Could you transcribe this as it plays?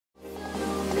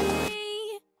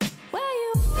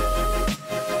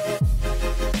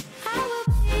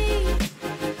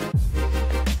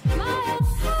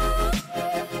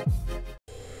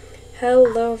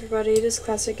Hello everybody, it is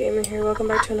Classic Gamer here. Welcome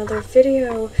back to another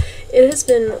video. It has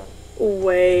been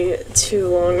way too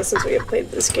long since we have played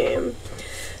this game.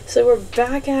 So we're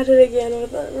back at it again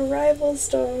with Rival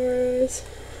Stars.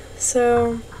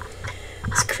 So,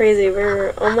 it's crazy.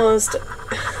 We're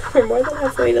more than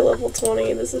halfway to level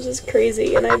 20. This is just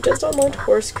crazy. And I've just unlocked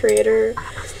Horse Creator.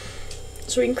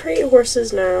 So we can create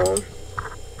horses now.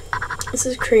 This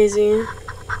is crazy.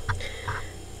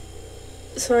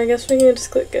 So I guess we can just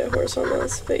click get horse on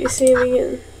this, but you see we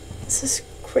can, this is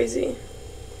crazy.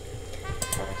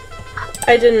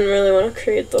 I didn't really want to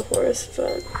create the horse,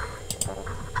 but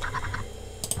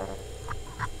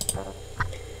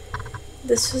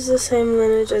this is the same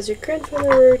lineage as your grandfather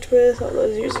worked with all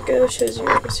those years ago, shows you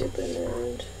your super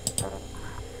nerd.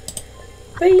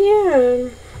 But yeah,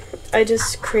 I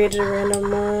just created a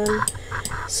random one,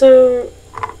 so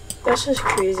that's just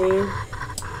crazy.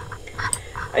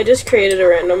 I just created a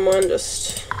random one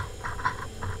just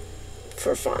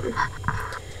for fun.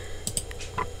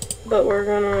 But we're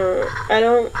gonna,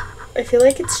 I feel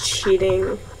like it's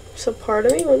cheating. So part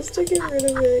of me wants to get rid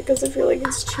of it because I feel like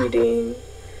it's cheating.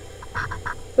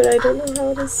 But I don't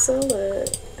know how to sell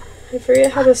it. I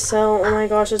forget how to sell. Oh my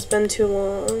gosh, it's been too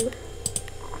long.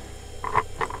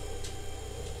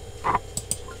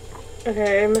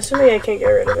 Okay, I'm assuming I can't get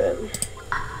rid of it.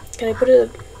 Can I put it?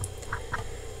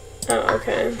 Oh,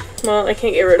 okay. Well, I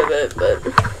can't get rid of it, but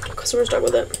because we're stuck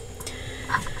with it.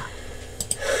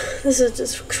 This is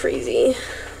just crazy.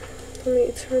 Let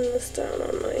me turn this down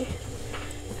on my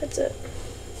headset.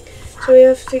 So we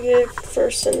have to get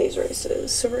first in these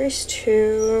races. So race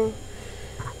 2.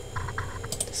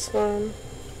 This one.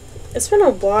 It's been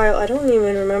a while. I don't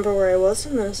even remember where I was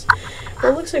in this. But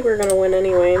it looks like we're gonna win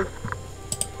anyway.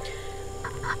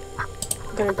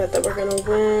 I'm gonna bet that we're gonna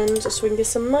win just so we can get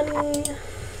some money.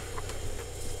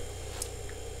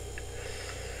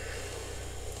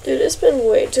 Dude, it's been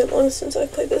way too long since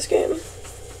I've played this game.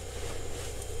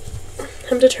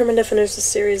 I'm determined to finish the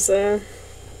series though.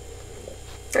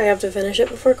 I have to finish it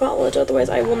before college, otherwise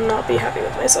I will not be happy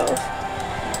with myself.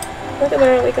 Look at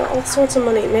that, we got all sorts of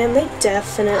money. Man, they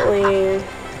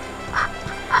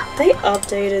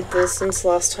updated this since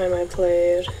last time I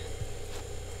played.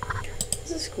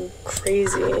 This is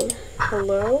crazy.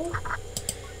 Hello?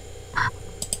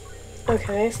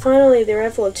 Okay, finally the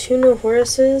arrival of 2 new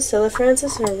horses, Stella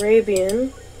Francis and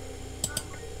Arabian.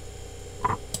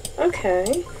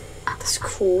 Okay, that's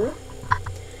cool.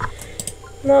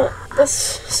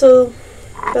 That's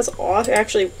awesome,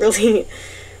 actually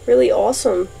really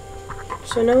awesome.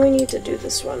 So now we need to do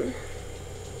this one.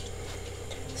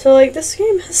 So like this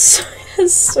game has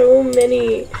so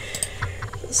many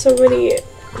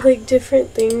like different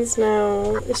things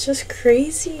now. It's just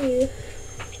crazy.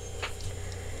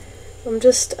 I'm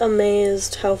just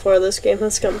amazed how far this game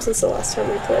has come since the last time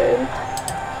we played.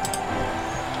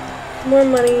 More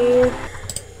money.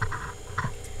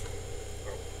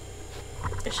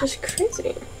 It's just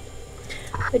crazy.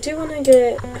 I do want to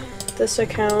get this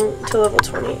account to level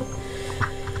 20.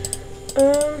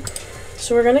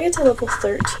 So we're gonna get to level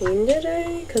 13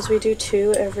 today, because we do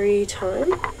 2 every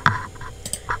time.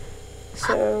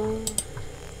 So,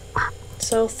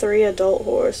 sell 3 adult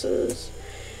horses.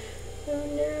 Oh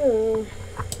no.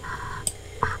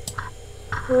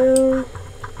 Well,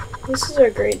 this is our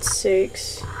grade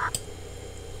 6.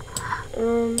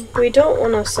 We don't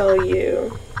want to sell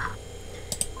you.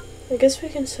 I guess we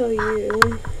can sell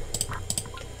you.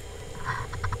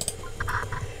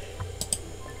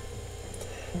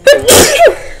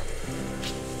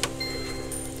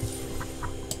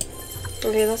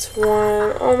 Okay, that's 1.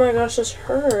 Oh my gosh, this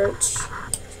hurts.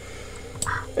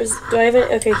 Do I even?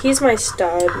 Okay, he's my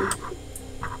stud.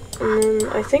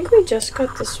 I think we just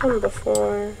got this one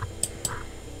before.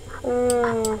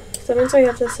 Oh, that means I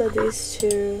have to sell these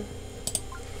 2.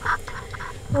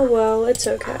 Oh well, it's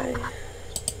okay.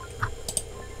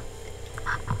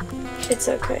 It's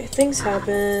okay. Things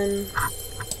happen.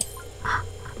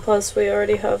 Plus, we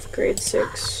already have grade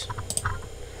 6.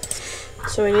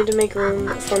 So we need to make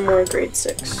room for more grade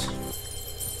 6.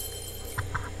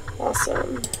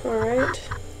 Awesome. Alright.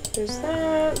 There's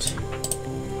that.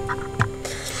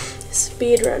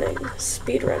 Speedrunning.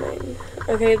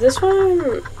 Okay, this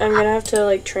one, I'm gonna have to,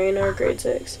 like, train our grade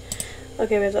 6.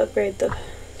 Okay, we have to upgrade the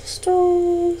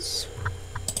stalls.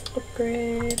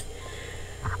 Upgrade.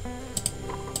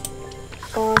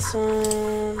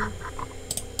 Awesome.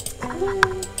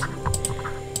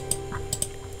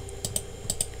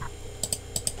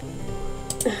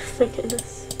 Oh my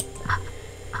goodness.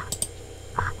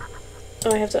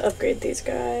 Oh, I have to upgrade these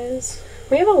guys.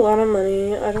 We have a lot of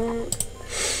money. I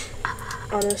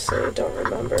honestly don't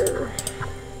remember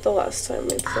the last time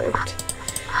we played.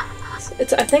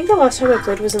 I think the last time I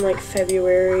played was in like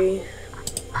February.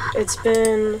 It's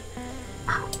been...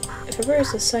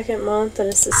 February's the 2nd month and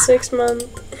it's the 6th month.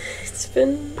 It's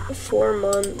been 4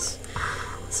 months.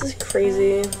 This is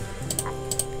crazy.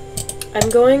 I'm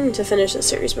going to finish the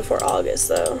series before August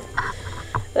though.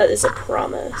 That is a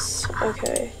promise.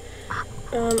 Okay.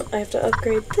 I have to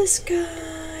upgrade this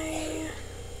guy.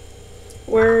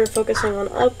 We're focusing on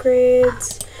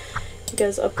upgrades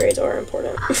because upgrades are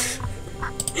important.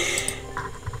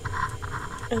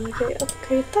 Okay,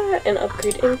 upgrade that and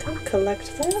upgrade income,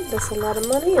 collect that. That's a lot of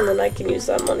money, and then I can use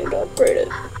that money to upgrade it.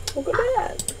 Look at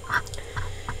that.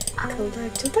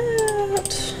 Collect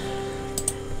that.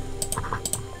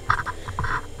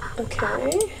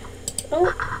 Okay.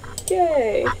 Oh,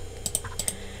 yay.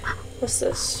 What's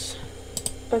this?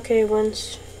 Okay,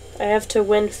 once I have to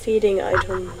win feeding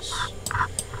items.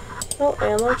 Oh, I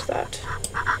unlocked that.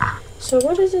 So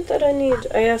what is it that I need?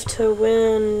 I have to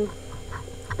win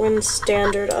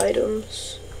standard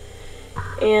items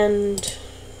and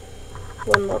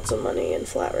win lots of money in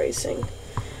flat racing.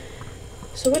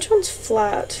 So which one's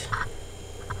flat?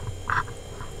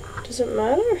 Does it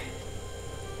matter?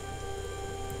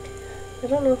 I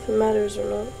don't know if it matters or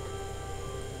not.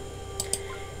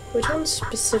 Which one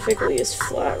specifically is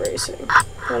flat racing?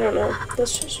 I don't know.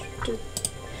 Let's just do...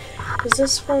 is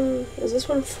this one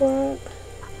flat?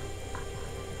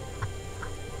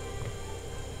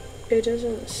 It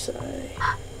doesn't say.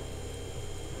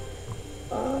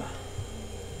 Oh,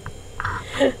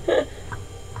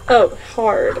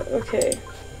 hard. Okay.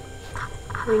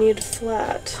 We need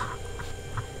flat.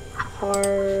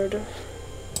 Hard.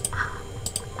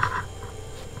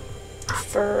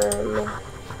 Firm.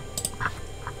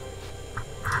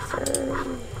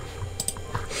 Firm.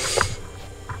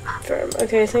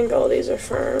 Okay, I think all these are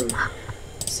firm.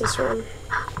 What's this one?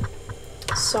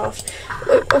 Soft.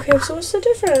 Wait, okay, so what's the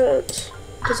difference?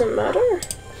 Does it matter?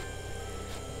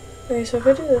 Okay, so if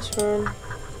I do this one,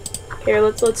 here,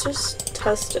 let's just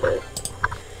test it.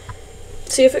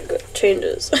 See if it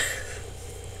changes.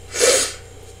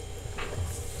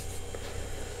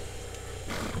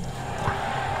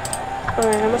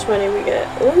 Alright, how much money we get?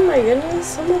 Oh my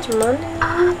goodness, so much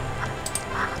money!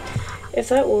 If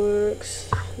that works,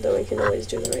 then we can always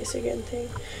do the race again thing.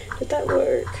 Did that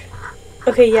work?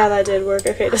 Okay, yeah, that did work.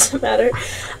 Okay, doesn't matter.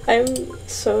 I'm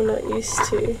so not used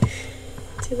to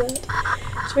that.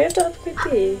 So we have to upgrade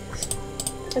these.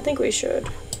 I think we should,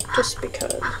 just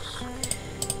because.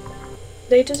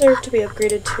 They deserve to be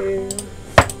upgraded too.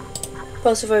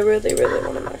 Plus, if I really, really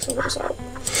want to max a horse out.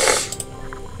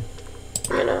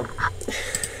 You know.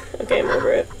 Okay, I'm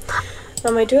over it.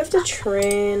 I do have to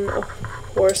train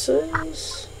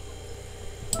horses.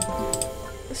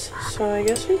 So I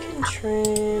guess we can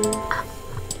train...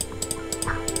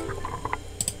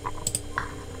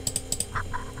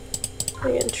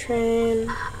 we can train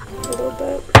a little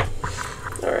bit.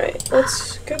 Alright,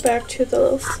 let's go back to the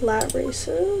little flat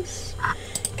races.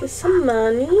 Get some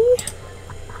money.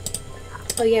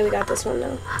 Oh yeah, we got this one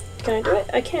now. Can I do it?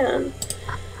 I can.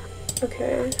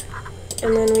 Okay.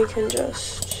 And then we can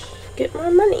just get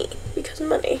more money. Because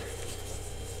money.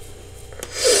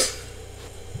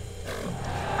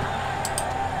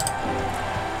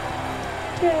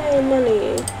 Yay,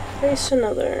 money. Race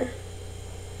another.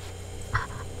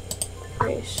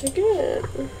 Race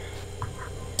again.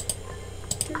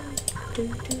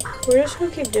 We're just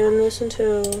gonna keep doing this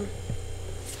until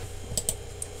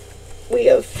we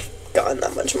have gotten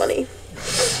that much money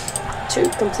to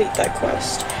complete that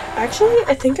quest. Actually,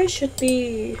 I think I should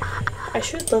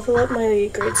level up my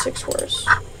grade 6 horse.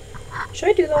 Should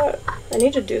I do that? I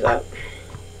need to do that.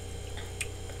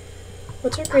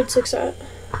 What's our grade 6 at?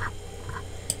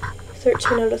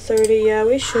 13 out of 30. Yeah,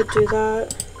 we should do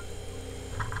that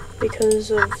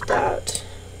because of that.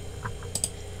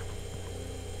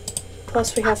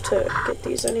 Plus we have to get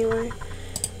these anyway.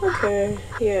 Okay,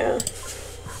 yeah.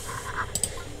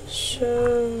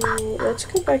 So let's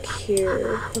go back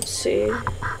here. Let's see.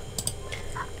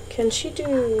 Can she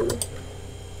do...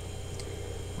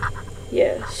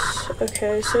 yes.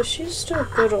 Okay, so she's still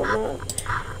good on that.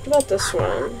 What about this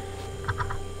one?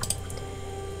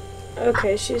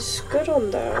 Okay, she's good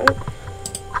on that.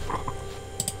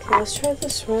 Okay, let's try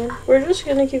this one. We're just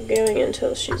gonna keep going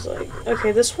until she's like...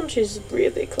 okay, this one she's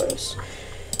really close.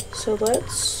 So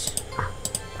let's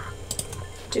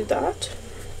do that.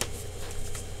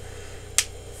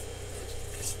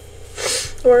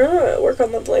 We're gonna work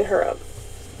on leveling her up.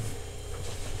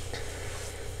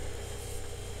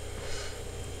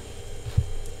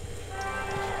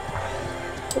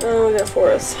 Oh, we got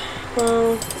 4th.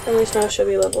 Well, at least now she'll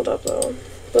be leveled up though.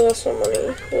 But that's not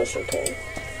money. That's okay.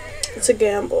 It's a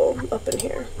gamble up in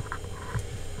here.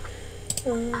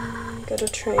 Gotta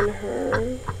train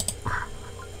her.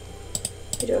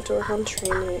 We do have to work on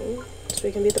training, so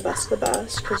we can be the best of the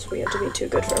best, because we have to be too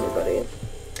good for everybody.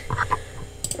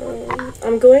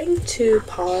 I'm going to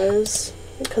pause,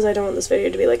 because I don't want this video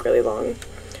to be, like, really long.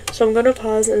 So I'm going to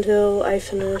pause until I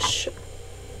finish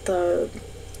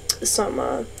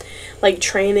some like,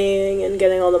 training and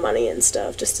getting all the money and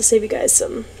stuff, just to save you guys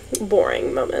some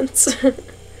boring moments.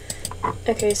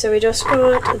 Okay, so we just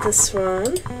got this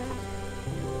one.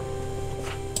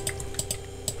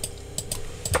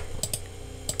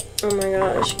 Oh my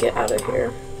gosh, get out of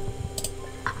here.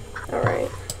 Alright.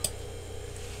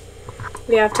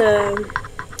 We have to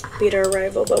beat our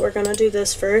rival, but we're gonna do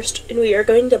this first, and we are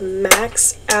going to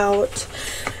max out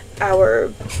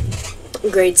our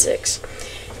grade 6.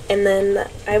 And then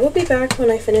I will be back when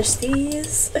I finish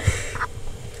these.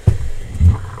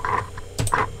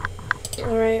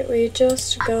 Alright, we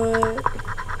just got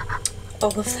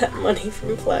all of that money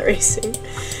from flat racing.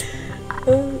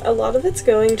 A lot of it's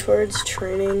going towards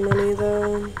training money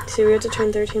though. See, we have to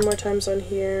train 13 more times on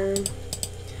here.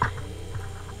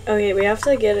 Okay, we have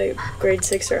to get a grade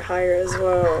 6 or higher as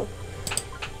well.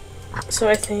 So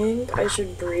I think I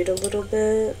should breed a little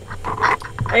bit.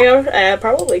 I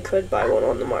probably could buy one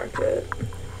on the market.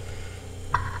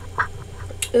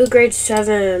 Ooh, grade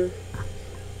 7.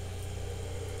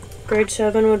 Grade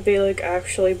 7 would be, like,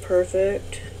 actually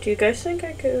perfect. Do you guys think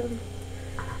I could?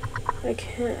 I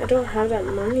can't. I don't have that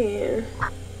money.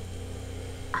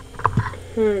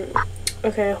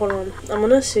 Okay, hold on. I'm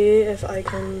gonna see if I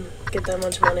can get that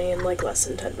much money in, like, less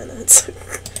than 10 minutes.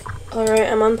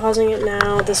 Alright, I'm unpausing it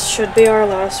now. This should be our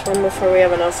last one before we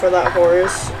have enough for that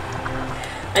horse.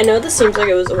 I know this seems like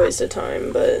it was a waste of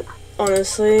time, but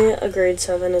honestly, a grade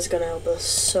 7 is gonna help us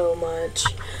so much.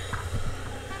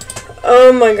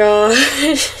 Oh my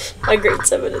gosh. A grade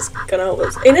 7 is gonna help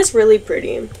us. And it's really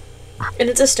pretty. And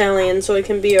it's a stallion, so it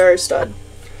can be our stud.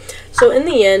 So in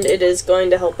the end, it is going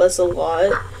to help us a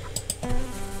lot.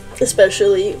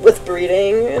 Especially with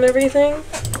breeding and everything.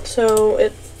 So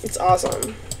it's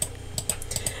awesome.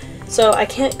 So I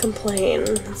can't complain.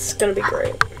 It's gonna be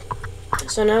great.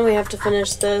 So now we have to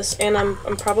finish this, and I'm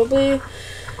gonna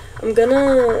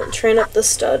train up the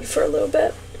stud for a little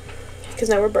bit, because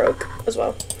now we're broke as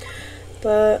well.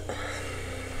 But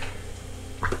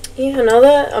yeah, now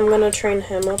that I'm gonna train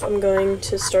him up, I'm going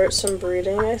to start some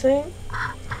breeding, I think.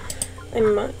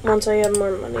 Once I have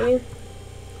more money.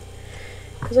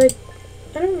 Because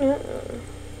I don't know.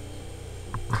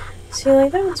 See,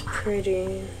 like, that one's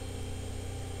pretty.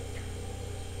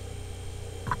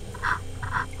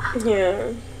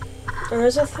 Yeah. And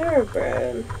there's a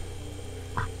thoroughbred.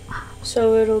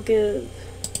 So it'll give,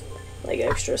 like,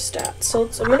 extra stats. So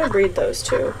I'm gonna breed those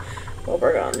two while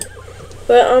we're gone.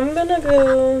 But I'm gonna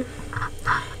go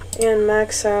and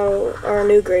max out our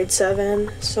new grade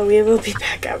 7. So we will be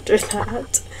back after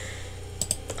that.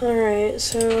 Alright,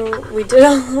 so we did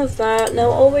all of that. Now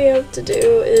all we have to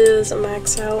do is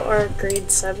max out our grade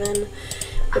 7,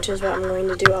 which is what I'm going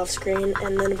to do off screen,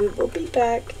 and then we will be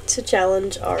back to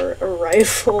challenge our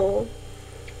rival.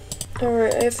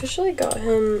 Alright, I officially got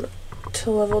him to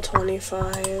level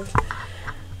 25.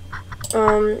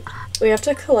 We have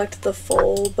to collect the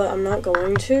foal, but I'm not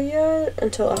going to yet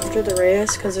until after the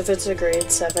race, because if it's a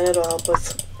grade 7, it'll help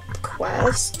with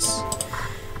quests.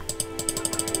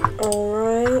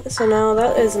 Alright, so now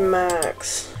that is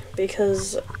max,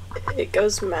 because it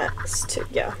goes max to,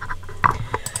 yeah.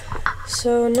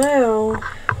 So now,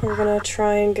 we're gonna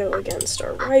try and go against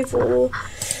our rival.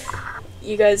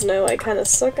 You guys know I kinda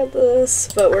suck at this,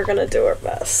 but we're gonna do our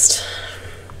best.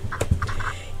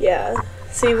 Yeah,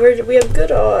 see, we have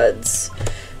good odds,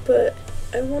 but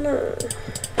I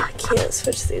can't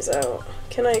switch these out.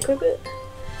 Can I equip it?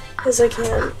 Yes, I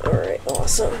can. Alright,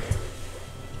 awesome.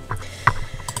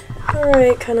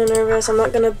 Alright, kinda nervous. I'm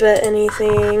not gonna bet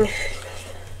anything.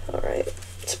 Alright,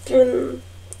 it's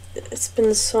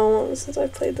been so long since I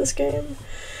played this game.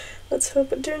 Let's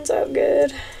hope it turns out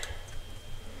good.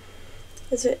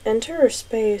 Is it enter or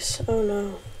space? Oh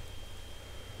no.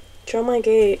 Draw my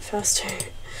gate faster.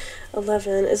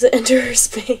 11. Is it enter or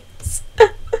space?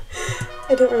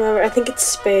 I don't remember. I think it's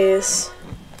space.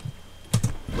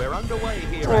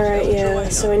 Alright, yeah,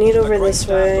 so we need over this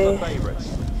way.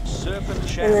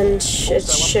 And then it's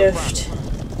shift.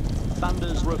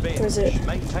 Where is it?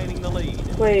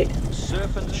 Wait.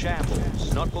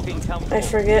 I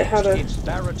forget how to...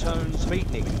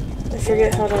 I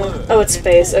forget how to... Oh, it's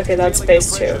space. Okay, that's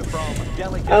space too.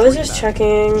 I was just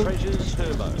checking.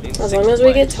 As long as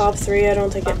we get top 3, I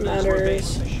don't think it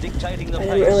matters. I didn't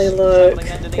really look.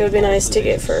 It would be nice to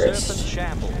get first.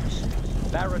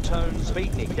 Baritone's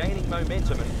beatnik gaining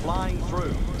momentum and flying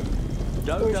through.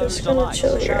 We're just gonna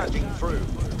chill here.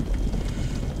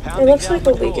 It looks like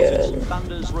we'll be good.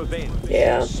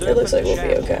 Yeah, it looks like we'll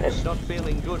be okay. Not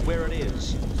feeling good where it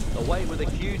is. Away with a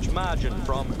huge margin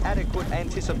from adequate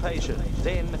anticipation.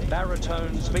 Then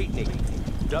Baritone's beatnik.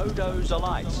 Dodo's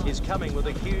Alight is coming with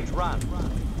a huge run.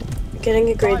 Getting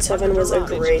a grade 7 was a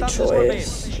great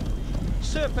choice.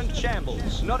 Serpent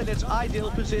Shambles, not in its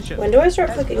ideal position. When do I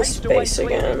start clicking space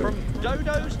again?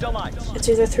 It's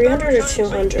either 300 or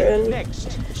 200.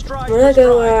 I'm gonna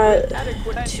go at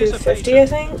 250, I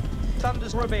think.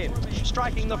 Thunder's Revenge,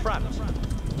 striking the front.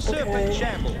 Serpent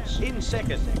Shambles, in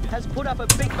second, has put up a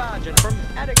big margin from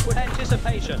adequate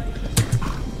anticipation.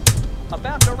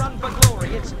 About to run for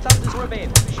glory, it's Thunder's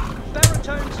Revenge.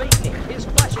 Baritone's beatnik is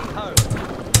flashing home.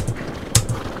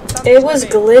 It was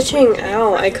glitching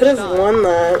out. I could have won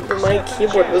that, but my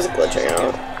keyboard was glitching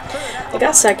out. I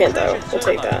got second though. We'll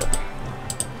take that.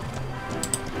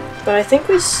 But I think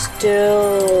we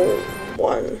still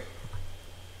won.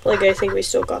 Like, I think we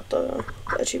still got the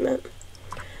achievement.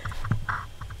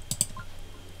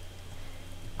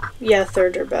 Yeah,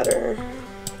 third or better.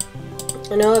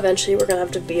 I know eventually we're gonna have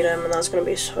to beat him, and that's gonna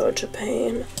be such a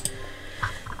pain.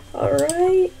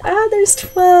 Alright. Ah, there's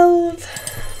 12.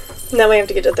 Now we have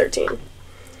to get to 13.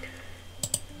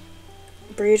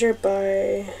 Breeder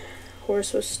by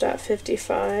horse with stat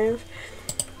 55.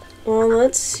 Well,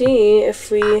 let's see if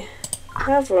we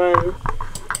have one.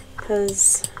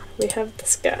 Because we have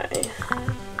this guy.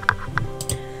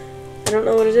 I don't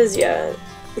know what it is yet.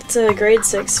 It's a grade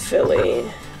 6 filly.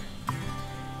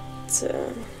 It's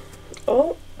a...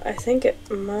 Oh, I think it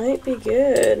might be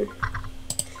good.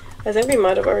 I think we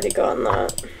might have already gotten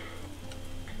that.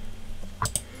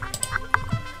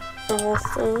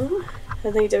 Awesome.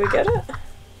 I think, did we get it?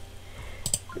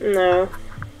 No.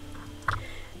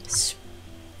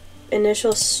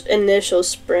 Initial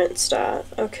sprint stat.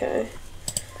 Okay.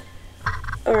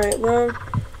 Alright, well,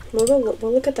 we'll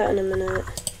look at that in a minute.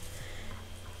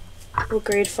 We'll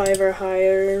grade 5 or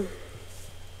higher.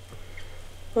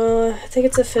 Well, I think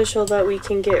it's official that we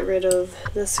can get rid of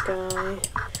this guy.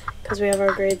 Because we have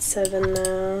our grade 7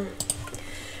 now.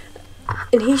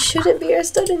 And he shouldn't be our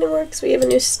stud anymore because we have a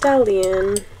new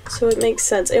stallion. So it makes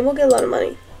sense. And we'll get a lot of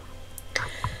money.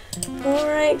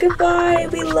 Alright, goodbye.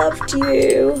 We loved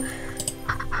you.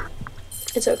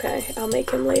 It's okay. I'll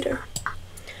make him later.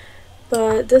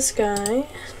 But this guy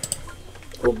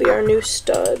will be our new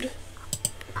stud.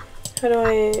 How do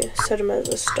I set him as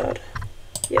a stud?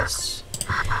 Yes.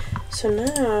 So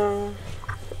now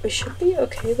we should be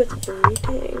okay with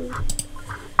breeding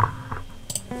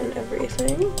and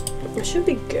everything. It should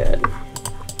be good.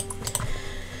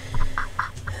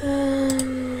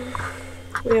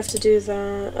 We have to do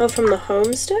that. Oh, from the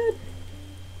homestead?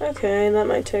 Okay, that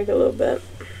might take a little bit.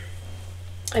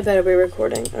 I better be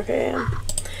recording. Okay, I am.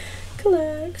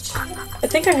 Collect. I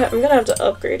think I'm gonna have to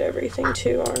upgrade everything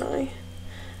too, aren't I?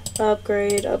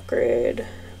 Upgrade, upgrade.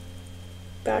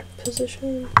 Back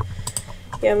position.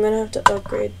 Yeah, I'm gonna have to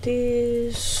upgrade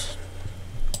these.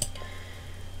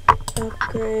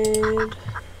 Upgrade.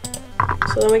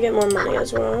 So then we get more money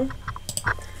as well.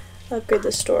 Upgrade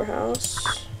the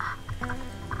storehouse.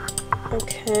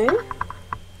 Okay.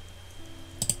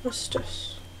 What's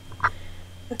this?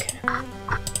 Okay.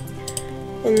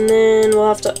 And then we'll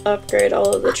have to upgrade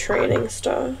all of the training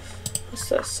stuff. What's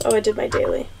this? Oh, I did my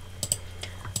daily.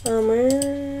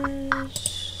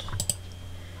 Where's...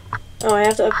 Oh, I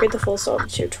have to upgrade the full stall to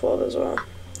tier 12 as well.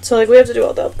 So, like, we have to do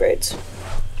all the upgrades.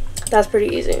 That's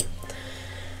pretty easy.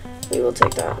 We will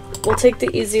take that. We'll take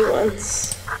the easy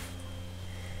ones.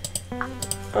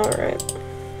 Alright.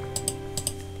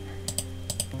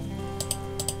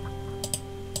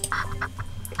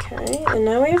 Okay, and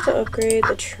now we have to upgrade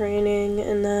the training,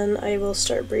 and then I will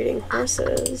start breeding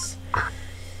horses.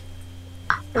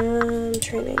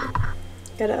 Training.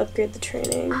 Gotta upgrade the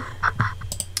training.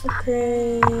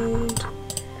 Upgrade. And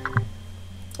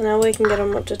now we can get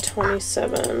them up to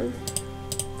 27.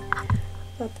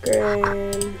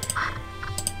 Upgrade.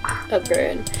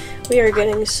 Upgrade. We are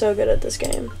getting so good at this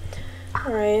game.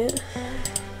 Alright.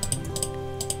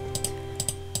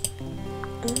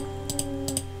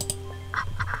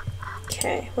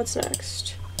 Okay, what's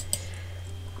next?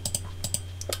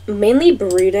 Mainly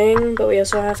breeding, but we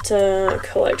also have to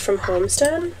collect from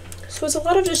homestead. So it's a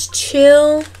lot of just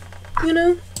chill, you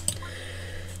know?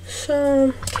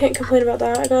 So, can't complain about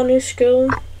that. I got a new skill.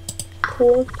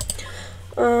 Cool.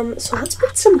 So let's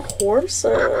breed some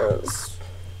horses.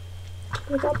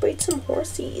 We gotta breed some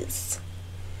horsies.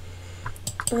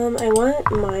 I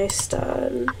want my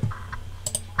stud.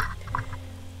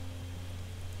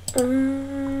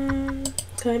 Can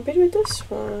I breed with this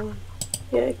one?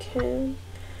 Yeah, I can.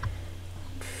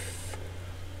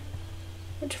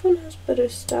 Which one has better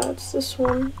stats? This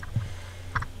one.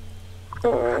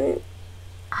 Alright.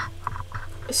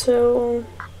 So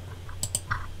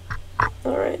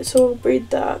we'll breed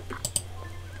that.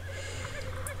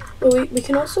 But we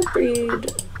can also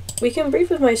breed. We can breed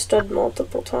with my stud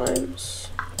multiple times.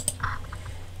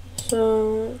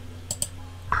 So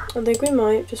I think we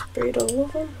might just breed all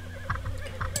of them.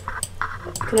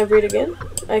 Can I breed again?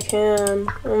 I can.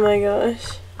 Oh my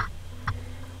gosh.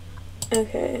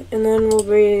 Okay, and then we'll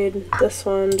breed this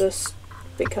one just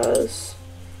because.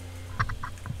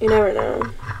 You never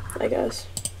know, I guess.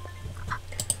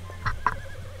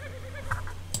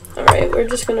 Alright, we're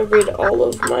just gonna breed all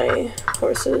of my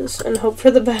horses and hope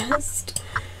for the best.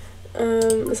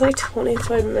 It's like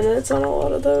 25 minutes on a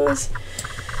lot of those.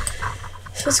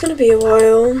 So it's gonna be a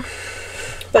while.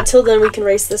 But till then we can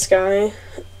race this guy.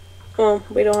 Well,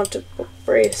 we don't have to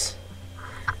race.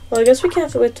 Well, I guess we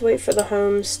can't have to wait for the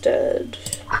homestead.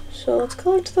 So let's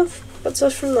collect the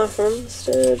stuff from the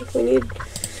homestead. We need,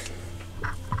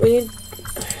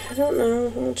 I don't know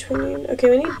how much we need. Okay,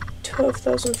 we need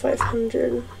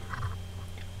 12,500.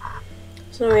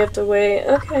 So now we have to wait.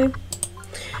 Okay.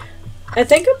 I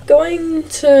think I'm going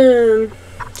to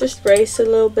just race a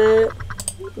little bit.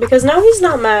 Because now he's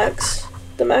not max.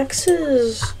 The max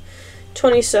is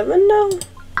 27 now?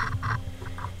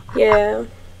 Yeah.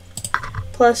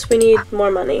 Plus we need more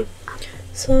money.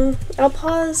 So I'll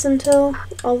pause until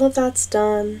all of that's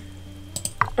done.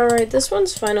 Alright, this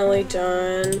one's finally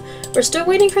done. We're still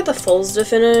waiting for the fulls to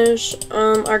finish.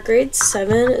 Our grade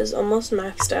 7 is almost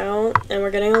maxed out and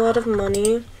we're getting a lot of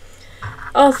money.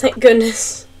 Oh, thank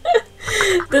goodness.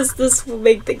 This will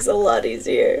make things a lot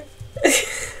easier.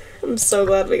 I'm so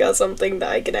glad we got something that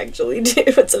I can actually do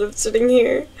instead of sitting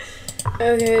here.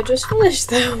 Okay, I just finished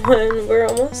that one. We're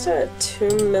almost at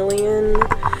 2 million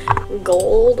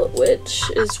gold, which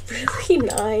is really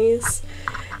nice.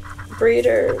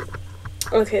 Breeder.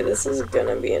 Okay, this is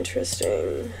gonna be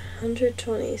interesting.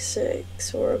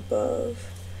 126 or above.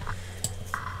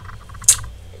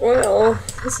 Well,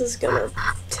 this is gonna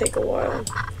take a while.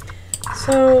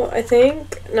 So, I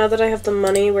think now that I have the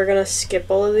money, we're gonna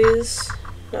skip all of these.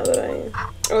 Now that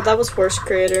oh, that was horse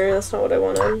creator. That's not what I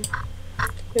wanted.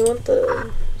 We want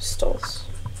the stalls.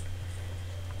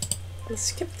 Let's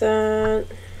skip that.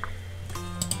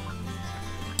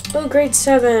 Oh, grade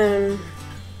 7.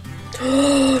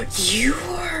 You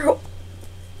are.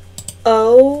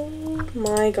 Oh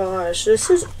my gosh, this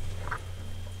is.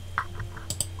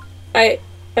 I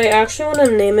actually want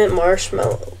to name it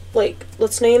Marshmallow. Like,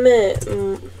 let's name it.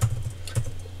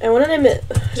 I want to name it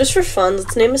just for fun.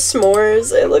 Let's name it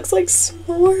S'mores. It looks like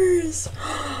s'mores.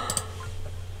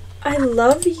 I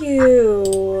love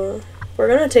you. We're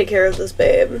gonna take care of this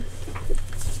babe.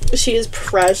 She is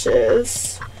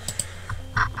precious.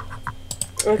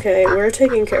 Okay, we're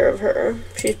taking care of her.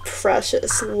 She's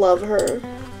precious. Love her.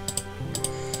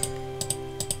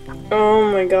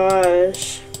 Oh my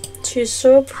gosh. She's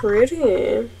so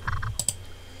pretty.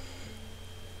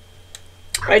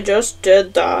 I just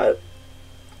did that.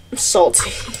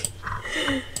 Salty.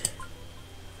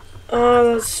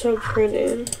 Oh, that's so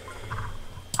pretty.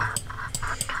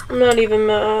 I'm not even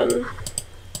mad.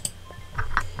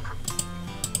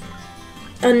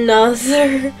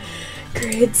 Another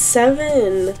grade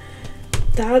 7.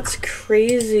 That's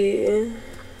crazy.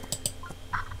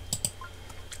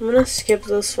 I'm gonna skip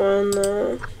this one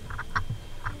though.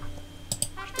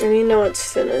 I need to know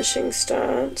its finishing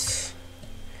stats.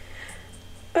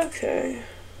 Okay.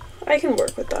 I can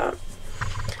work with that.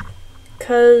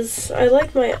 Cause I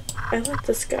like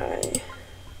this guy.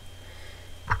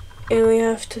 And we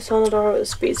have to sell the door with a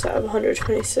speed stat of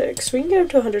 126. We can get him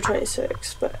to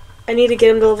 126, but I need to get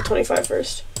him to level 25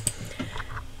 first.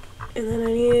 And then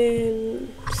I need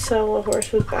to sell a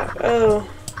horse with back. Oh.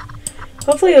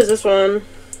 Hopefully it was this one.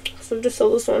 So just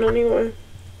sell this one anyway.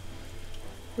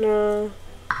 No.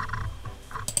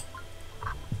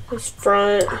 This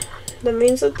front. That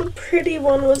means that the pretty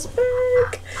one was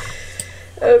back.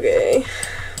 Okay.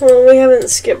 Well, we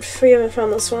haven't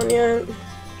found this one yet.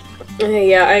 Okay,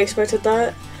 yeah, I expected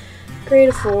that.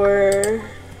 Grade 4.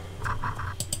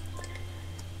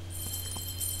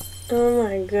 Oh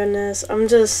my goodness. I'm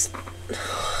just...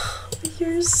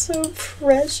 You're so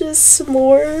precious,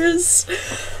 S'mores.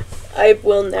 I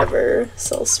will never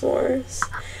sell s'mores.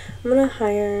 I'm gonna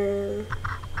hire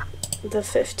the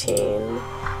 15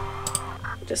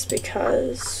 just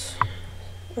because.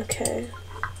 Okay.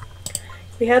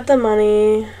 We had the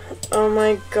money. Oh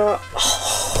my god.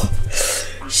 Oh,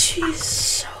 she's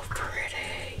so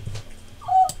pretty.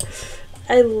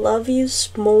 I love you,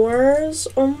 S'mores.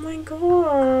 Oh my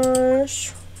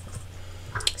gosh.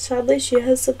 Sadly, she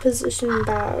has the position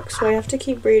back, so I have to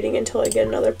keep breeding until I get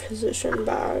another position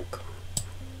back.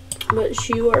 But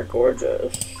you are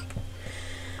gorgeous.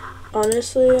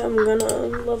 Honestly, I'm gonna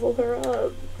level her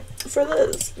up for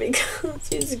this because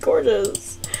she's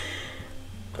gorgeous.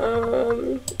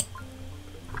 I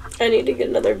need to get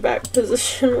another back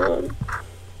position one.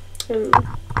 And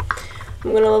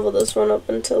I'm gonna level this one up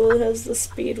until it has the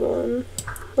speed one.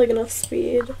 Like enough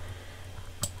speed.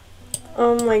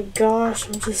 Oh my gosh,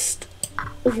 I'm just...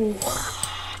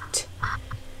 What?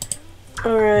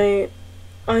 Alright.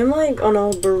 I'm like on a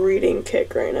breeding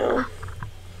kick right now.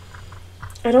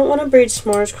 I don't want to breed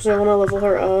S'mores because I want to level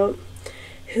her up.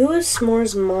 Who is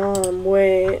S'mores' mom?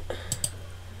 Wait.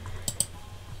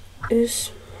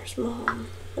 Who's S'mores' mom?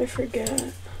 I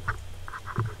forget.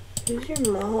 Who's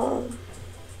your mom?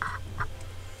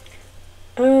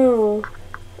 Oh.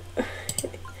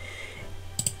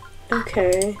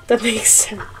 Okay, that makes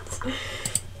sense.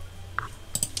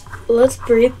 Let's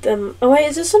breed them. Oh wait,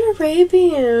 is this an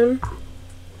Arabian?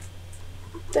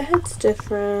 The head's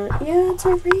different. Yeah, it's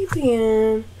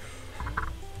Arabian.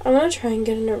 I'm gonna try and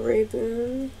get an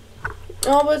Arabian.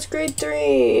 Oh, but it's grade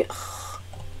 3.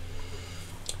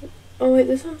 Oh wait,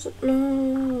 this one's...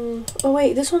 No. Oh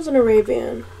wait, this one's an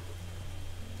Arabian.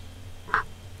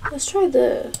 Let's try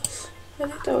this. I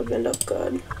think that would end up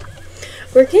good.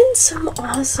 We're getting some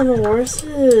awesome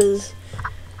horses.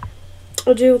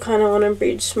 I do kind of want to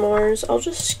breed S'mores. I'll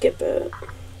just skip it.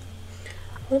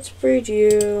 Let's breed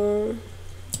you.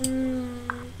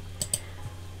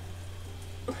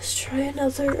 Let's try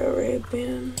another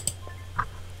Arabian.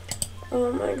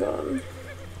 Oh my god.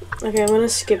 Okay, I'm gonna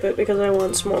skip it because I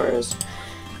want S'mores.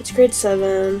 It's grade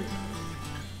 7.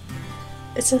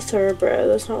 It's a thoroughbred.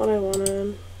 That's not what I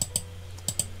wanted.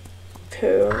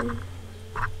 Poo.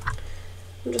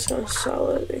 I'm just gonna sell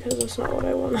it because that's not what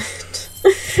I wanted.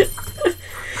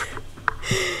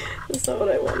 That's not what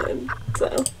I wanted.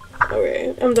 So,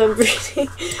 okay, I'm done breeding.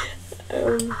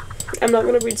 I'm not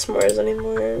gonna breed S'mores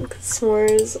anymore because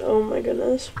S'mores, oh my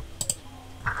goodness.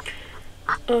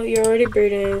 Oh, you're already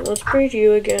breeding. Let's breed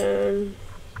you again.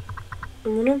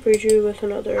 I'm gonna breed you with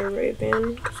another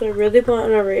Arabian because I really want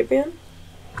an Arabian.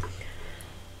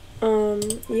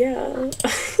 Yeah.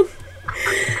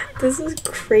 This is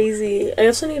crazy. I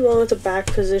also need one with a back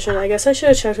position. I guess I should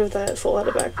have checked if that full had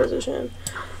a back position.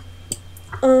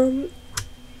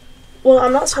 Well,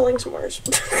 I'm not selling S'mores.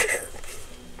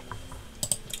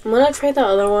 I'm gonna trade the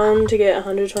other one to get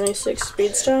 126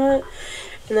 speed stat,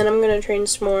 and then I'm gonna train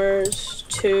S'mores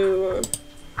to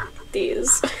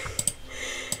these.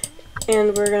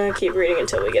 And we're gonna keep reading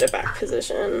until we get a back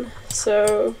position.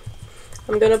 So,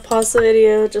 I'm gonna pause the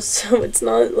video just so it's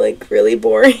not, like, really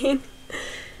boring.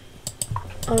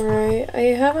 Alright,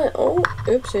 I haven't, oh,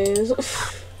 oopsies.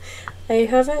 I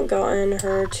haven't gotten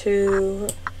her to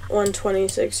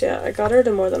 126 yet. I got her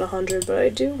to more than 100, but I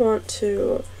do want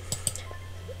to,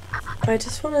 I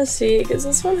just want to see, because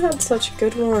this one had such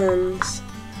good ones.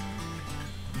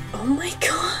 Oh my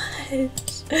gosh.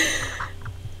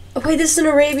 Oh wait, this is an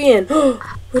Arabian.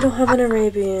 We don't have an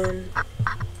Arabian.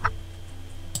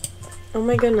 Oh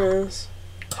my goodness.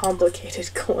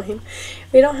 Complicated coin.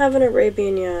 We don't have an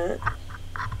Arabian yet.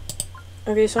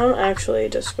 Okay, so I'm actually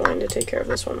just going to take care of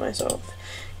this one myself,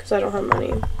 because I don't have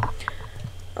money.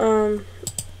 Oh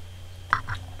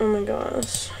my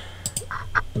gosh.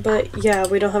 But yeah,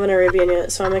 we don't have an Arabian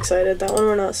yet, so I'm excited. That one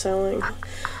we're not selling.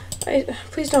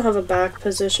 Please don't have a back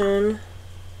position.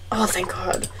 Oh, thank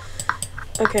God.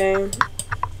 Okay.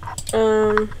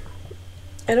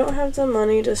 I don't have the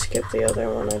money to skip the other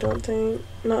one, I don't think.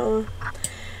 No.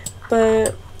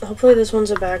 But hopefully this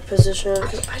one's a back position,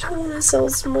 because I don't want to sell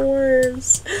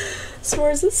S'mores.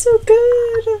 S'mores is so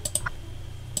good.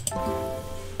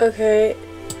 Okay.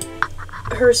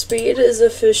 Her speed is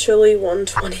officially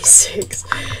 126.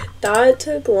 That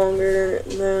took longer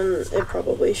than it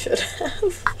probably should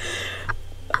have.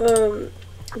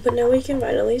 But now we can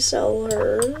finally sell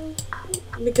her,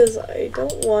 because I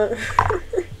don't want her.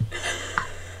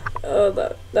 Oh,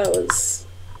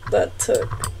 that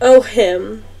took, oh,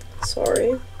 him.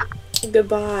 Sorry.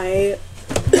 Goodbye.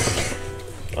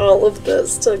 All of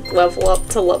this to level up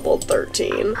to level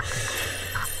 13.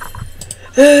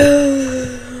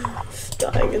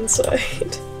 Dying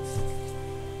inside.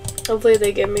 Hopefully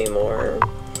they give me more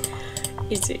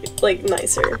easy, like,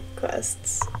 nicer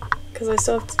quests. Because I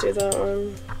still have to do that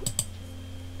one.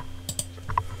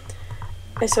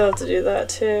 I still have to do that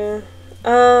too.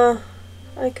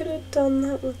 I could have done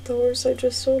that with the horse I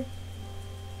just sold.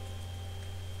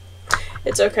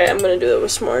 It's okay, I'm gonna do that with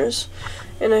s'mores.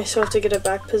 And I still have to get a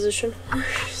back position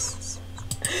horse.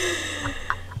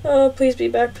 Please be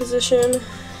back position.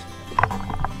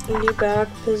 Be back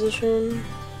position.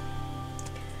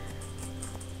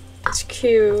 It's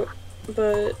cute,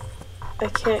 but I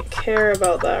can't care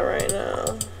about that right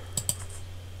now.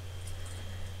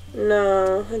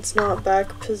 No, it's not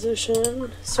back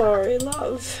position. Sorry,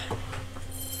 love.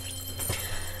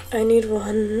 I need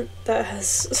one that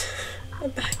has a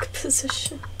back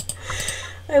position.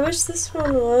 I wish this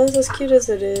one was as cute as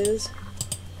it is.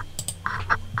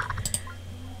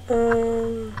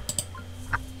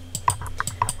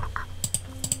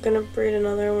 Gonna breed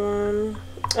another one.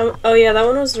 Oh yeah, that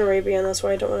one was an Arabian, that's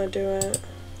why I don't want to do it.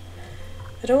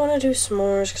 I don't want to do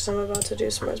s'mores because I'm about to do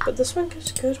s'mores, but this one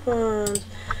gives good ones.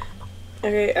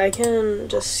 Okay, I can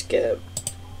just skip.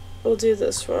 We'll do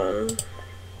this one.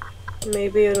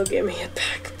 Maybe it'll give me a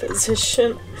back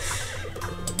position.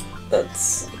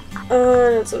 That's,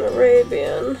 it's an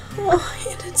Arabian. Oh,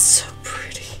 and it's so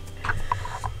pretty.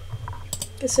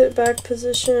 Is it back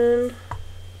position?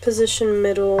 Position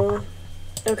middle.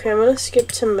 Okay, I'm gonna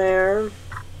skip to mare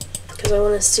because I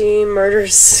want to see Murder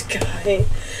Sky.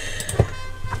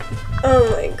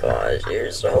 Oh my gosh,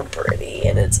 you're so pretty,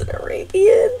 and it's an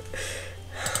Arabian.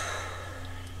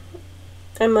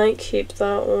 I might keep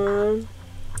that one.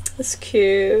 It's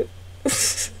cute.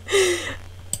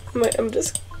 I'm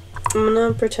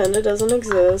gonna pretend it doesn't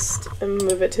exist and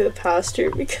move it to the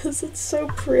pasture because it's so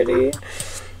pretty.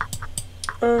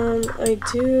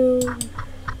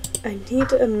 I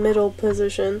need a middle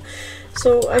position.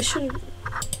 So I should,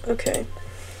 okay,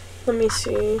 let me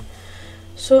see.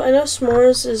 So I know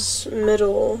s'mores is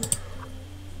middle.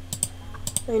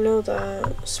 I know that.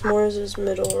 S'mores is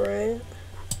middle, right?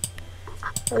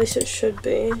 At least it should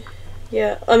be.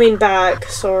 Yeah, I mean back,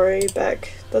 sorry,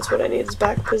 back. That's what I need, is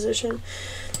back position.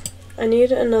 I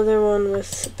need another one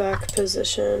with back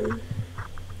position.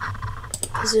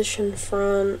 Position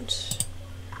front.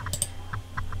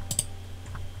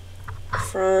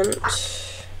 Front.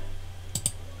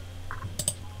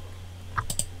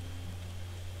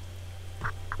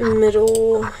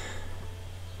 Middle.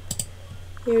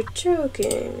 You're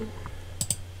joking.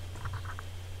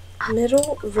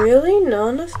 Middle? Really?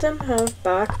 None of them have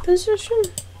back position?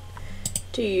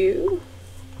 Do you?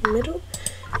 Middle?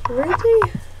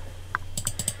 Really?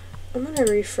 I'm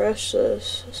gonna refresh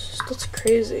this. That's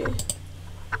crazy.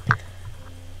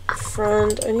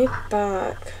 Front. I need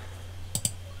back.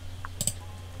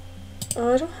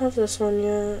 Oh, I don't have this one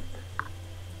yet.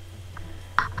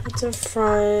 It's a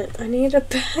front. I need a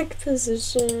back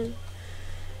position.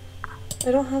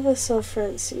 I don't have a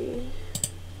self-front seat.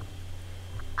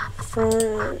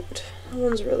 Front. That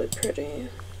one's really pretty.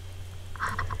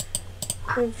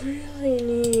 I really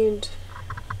need...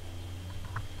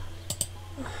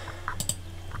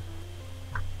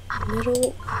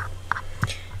 Middle.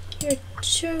 You're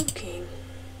joking.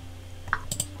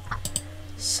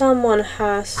 Someone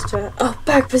has to... Oh,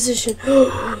 back position.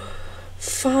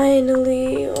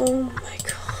 Finally. Oh my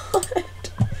god.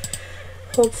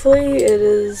 Hopefully it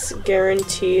is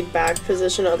guaranteed back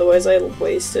position, otherwise I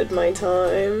wasted my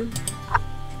time.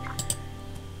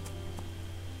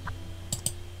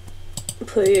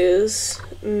 Please.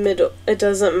 Middle. It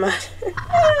doesn't matter.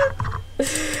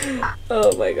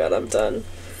 Oh my god, I'm done.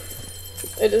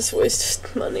 I just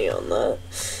wasted money on that.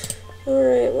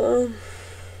 Alright, well.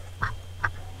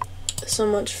 So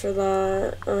much for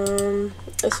that.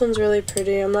 This one's really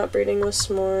pretty. I'm not breeding with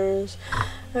s'mores.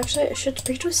 Actually, I should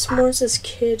breed with s'mores as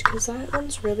kid, because that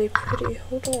one's really pretty.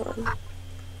 Hold on.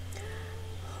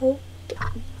 Hold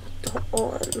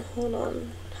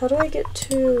on. How do I get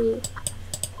to...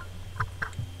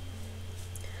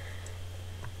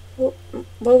 What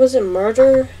was it?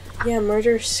 Murder? Yeah,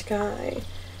 Murder Sky.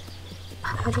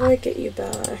 How do I get you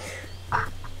back?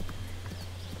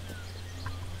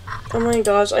 Oh my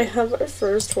gosh, I have our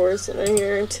first horse in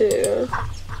here too.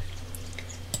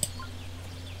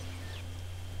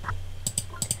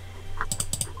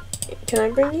 Can I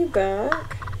bring you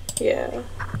back? Yeah.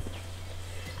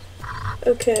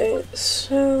 Okay,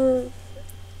 so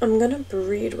I'm gonna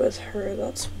breed with her,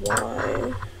 that's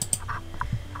why.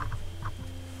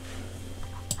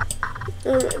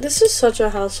 This is such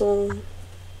a hassle.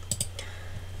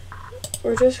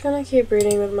 We're just gonna keep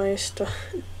breeding with my stuff.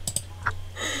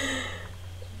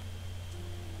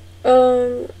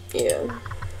 Yeah,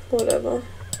 whatever.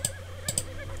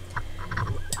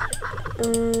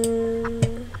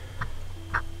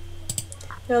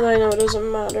 Now that I know it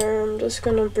doesn't matter, I'm just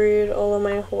gonna breed all of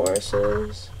my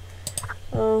horses.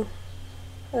 Oh,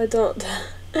 I don't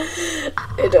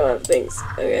I don't have things.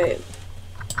 Okay.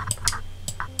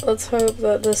 Let's hope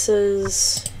that this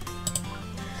is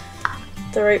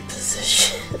the right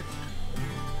position.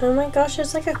 Oh my gosh,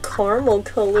 it's like a caramel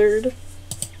colored.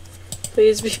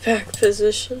 Please be back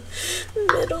position.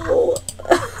 Middle.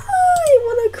 I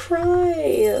wanna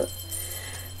cry.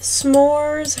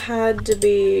 S'mores had to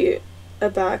be a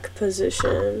back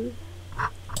position.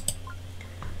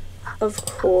 Of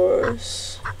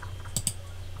course.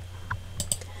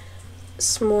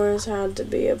 S'mores had to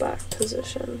be a back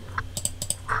position.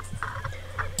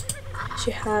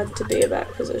 She had to be a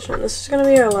back position. This is gonna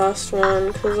be our last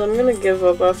one, because I'm gonna give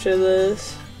up after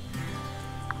this.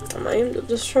 I might end up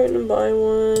just trying to buy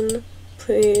one.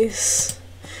 Please.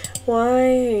 Why?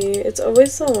 It's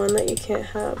always the one that you can't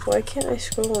have. Why can't I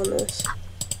scroll on this?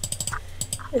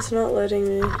 It's not letting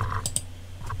me.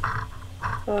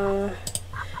 I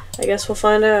guess we'll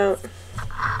find out.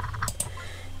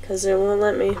 Because it won't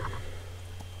let me.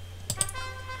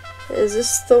 Is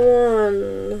this the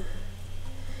one?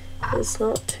 It's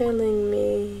not telling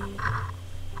me.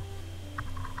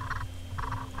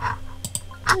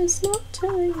 It's not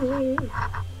telling me.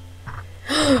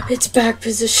 It's back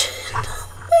position. Oh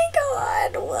my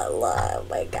god. Oh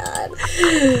my god.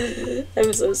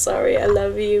 I'm so sorry. I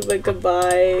love you, but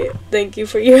goodbye. Thank you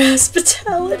for your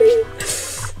hospitality.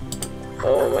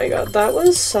 Oh my god. That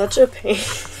was such a pain.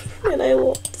 And I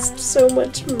lost so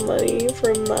much money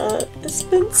from that. I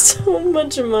spent so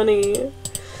much money.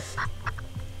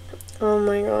 Oh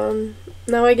my god.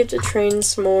 Now I get to train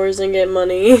s'mores and get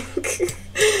money.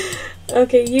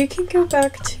 Okay, you can go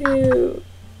back to...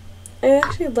 I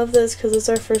actually love this because it's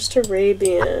our first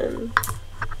Arabian.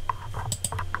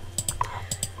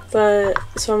 But,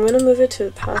 so I'm gonna move it to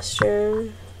a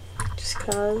pasture. Just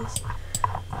cause.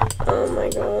 Oh my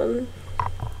god.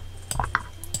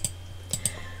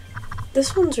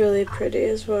 This one's really pretty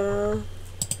as well.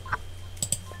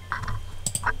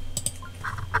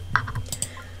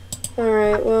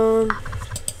 Alright, well,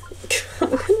 I'm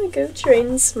gonna go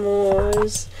train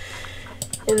s'mores,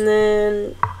 and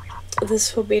then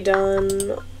this will be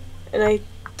done, and I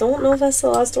don't know if that's the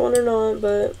last one or not,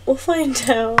 but we'll find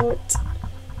out.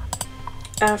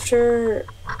 After,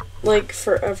 like,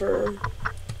 forever,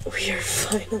 we are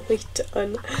finally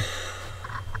done.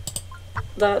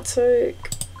 That took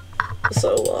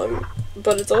so long,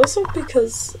 but it's also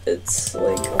because it's,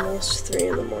 like, almost 3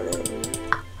 in the morning.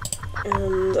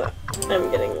 And I'm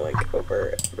getting, like,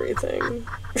 over everything.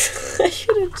 I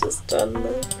should have just done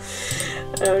that.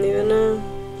 I don't even know.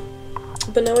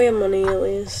 But now we have money, at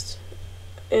least.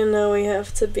 And now we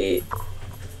have to beat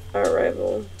our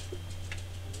rival.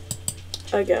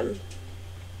 Again.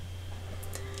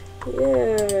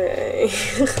 Yay.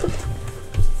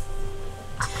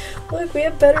 Look, we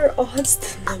have better odds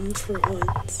than them for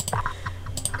once.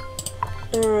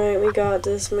 Alright, we got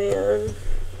this, man.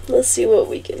 Let's see what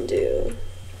we can do.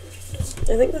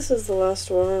 I think this is the last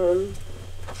one.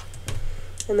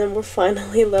 And then we're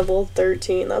finally level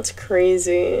 13. That's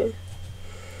crazy.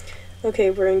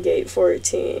 Okay, we're in gate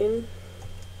 14.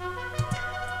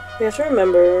 We have to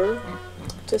remember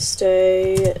to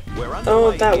stay...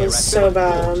 Oh, that was so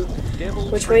bad.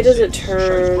 Which way does it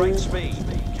turn? I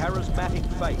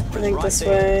think this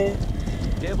way.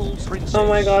 Oh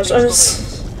my gosh, I'm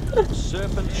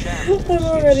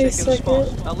already second.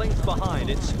 A length behind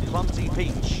its clumsy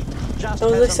peach. At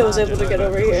least I was able to get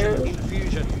over here.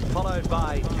 Followed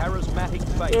by charismatic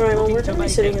fate. Alright, well we're gonna be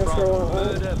sitting here for a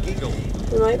while.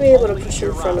 We might be able to push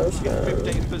in front of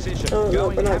them. Oh no,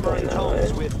 we're not going that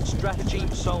way.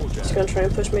 Just gonna try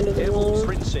and push me to the wall.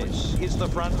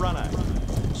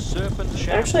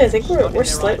 Actually, I think we're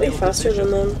slightly faster than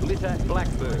them. Just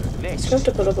gonna have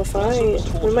to put up a fight.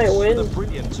 We might win.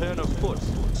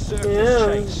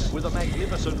 Yeah. Look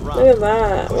at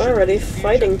that. We're already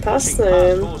fighting past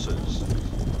them.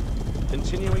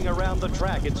 Continuing around the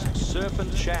track, it's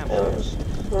Serpent Shambles.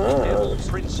 Wow.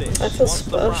 I feel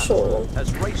special. I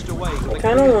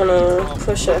kind of want to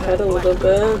push ahead a little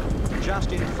bit.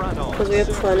 Because we have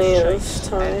plenty of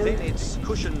time.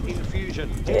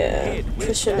 Yeah,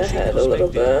 pushing ahead a little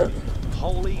bit.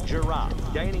 Holy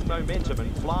Giraffe gaining momentum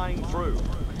and flying through.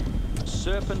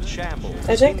 Serpent Shambles.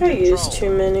 I think I used too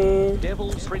many.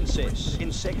 Devil's Princess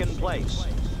in second place.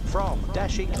 From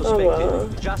dashing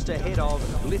perspective, just ahead of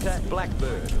Glitter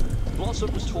Blackbird.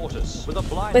 Blossom's Tortoise with a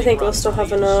blind. I think we'll still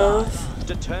have enough.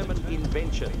 Determined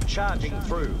Invention charging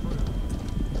through.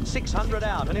 600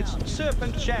 out, and it's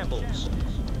Serpent Shambles.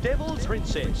 Devil's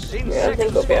Princess in second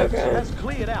spot has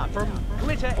cleared out from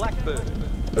Glitter Blackbird.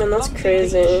 Man, that's Bumpy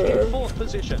crazy. in 4th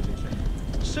position.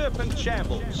 Serpent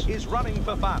Shambles is running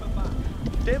for fun.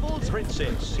 Devil's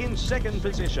Princess in 2nd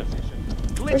position.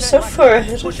 We're so far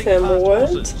ahead of him,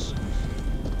 what?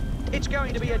 It's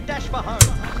going to be a dash for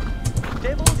home.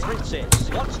 Devil's Princess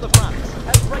wants the front,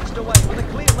 has raced away with a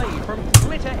clear lead from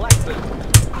Glitter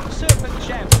Blackbird. Serpent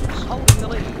Shambles holding the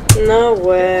lead. No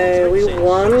way, we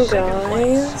won,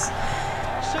 guys.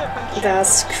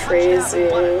 That's crazy.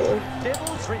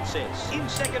 Devil's Princess in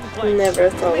 2nd place. Never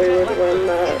thought we would win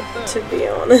that, to be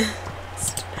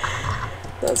honest.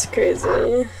 That's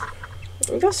crazy.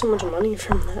 We got so much money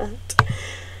from that.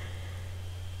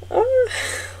 Oh,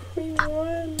 we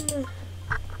won.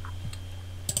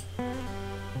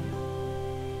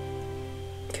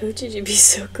 Coach, you'd be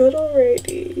so good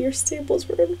already. Your stables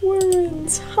were in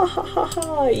ruins. Ha ha ha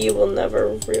ha. You will never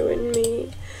ruin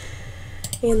me.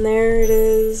 And there it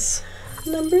is.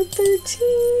 Number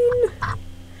 13.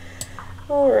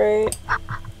 Alright.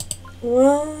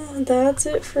 Well, that's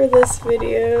it for this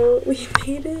video. We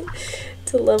made it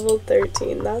to level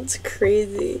 13. That's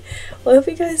crazy. Well, I hope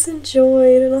you guys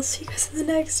enjoyed, and I'll see you guys in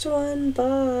the next one.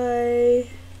 Bye.